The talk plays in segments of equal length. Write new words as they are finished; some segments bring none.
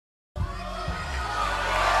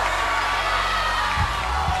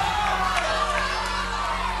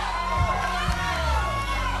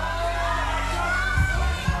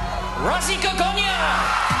Razy Gogonea.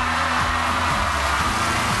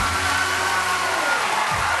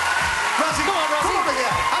 Razy, come on, Razy. come over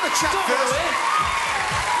here. Have a chat first.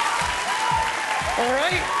 All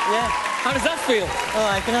right? Yeah. How does that feel? Oh,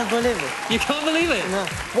 I cannot believe it. You can't believe it? No.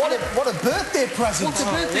 What a birthday present. What's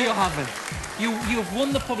the birthday you're having? You have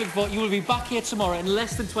won the public vote. You will be back here tomorrow in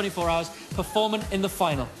less than 24 hours performing in the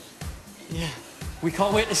final. Yeah. We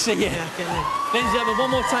can't wait to see you. Yeah, I can't wait. Ladies and gentlemen,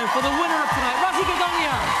 one more time for the winner of tonight, Razy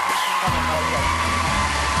Gogonea.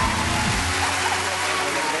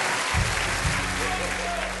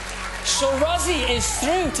 So Razy is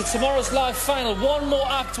through to tomorrow's live final. One more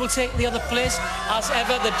act will take the other place. As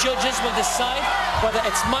ever, the judges will decide whether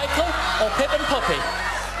it's Michael or Pip and Puppy.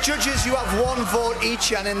 Judges, you have one vote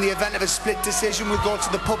each, and in the event of a split decision, we'll go to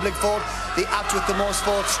the public vote. The act with the most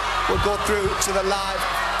votes will go through to the live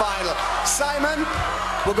final. Simon,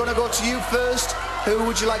 we're going to go to you first. Who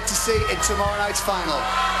would you like to see in tomorrow night's final?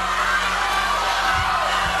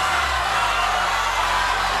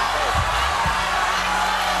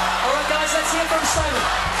 All right, guys, let's hear from Simon.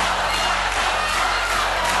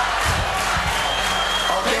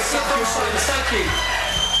 Okay, Let's hear from Simon. Thank you.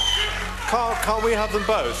 Can't we have them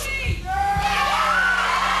both?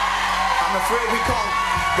 I'm afraid we can't.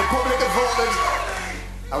 The public have voted,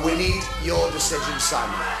 and we need your decision,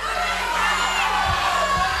 Simon.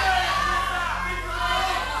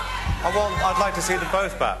 I'd like to see them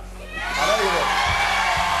both back. I know you will.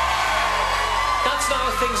 That's not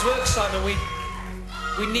how things work, Simon. We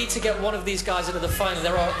need to get one of these guys into the final.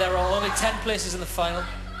 There are only 10 places in the final.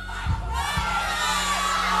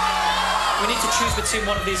 We need to choose between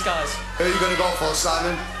one of these guys. Who are you going to go for,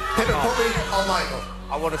 Simon? Pip and Puppy or Michael?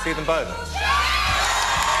 I want to see them both.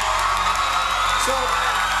 So,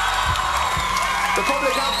 the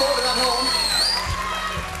public have voted at home.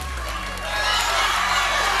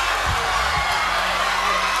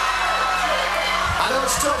 I know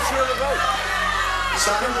it's tough.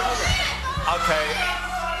 Simon? Okay.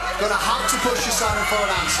 Gonna have to push you, Simon, for an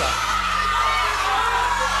answer.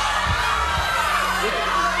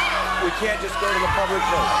 We can't just go to the public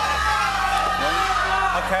vote.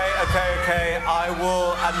 Okay. I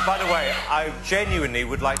will. And by the way, I genuinely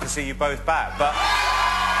would like to see you both back, but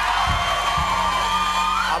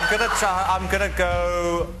I'm gonna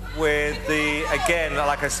go with the, again,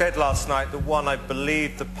 like I said last night, the one I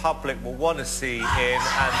believe the public will want to see in,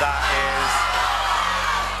 and that is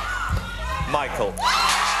Michael.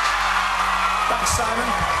 Thanks, Simon.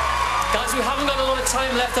 Guys, we haven't got a lot of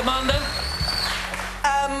time left. Amanda?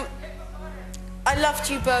 I loved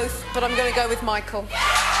you both, but I'm going to go with Michael.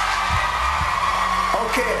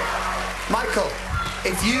 Okay, Michael,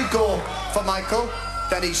 if you go for Michael,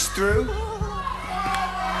 then he's through.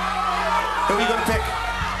 Who are you going to pick?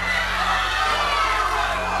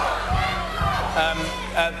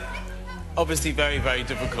 Obviously very, very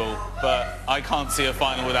difficult, but I can't see a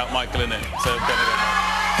final without Michael in it, so I'm going to go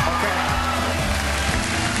Michael. Okay.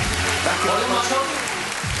 Thank you very much. Michael,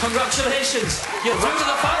 congratulations. You're through to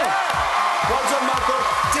the final. Well done, Michael.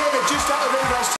 David, just out of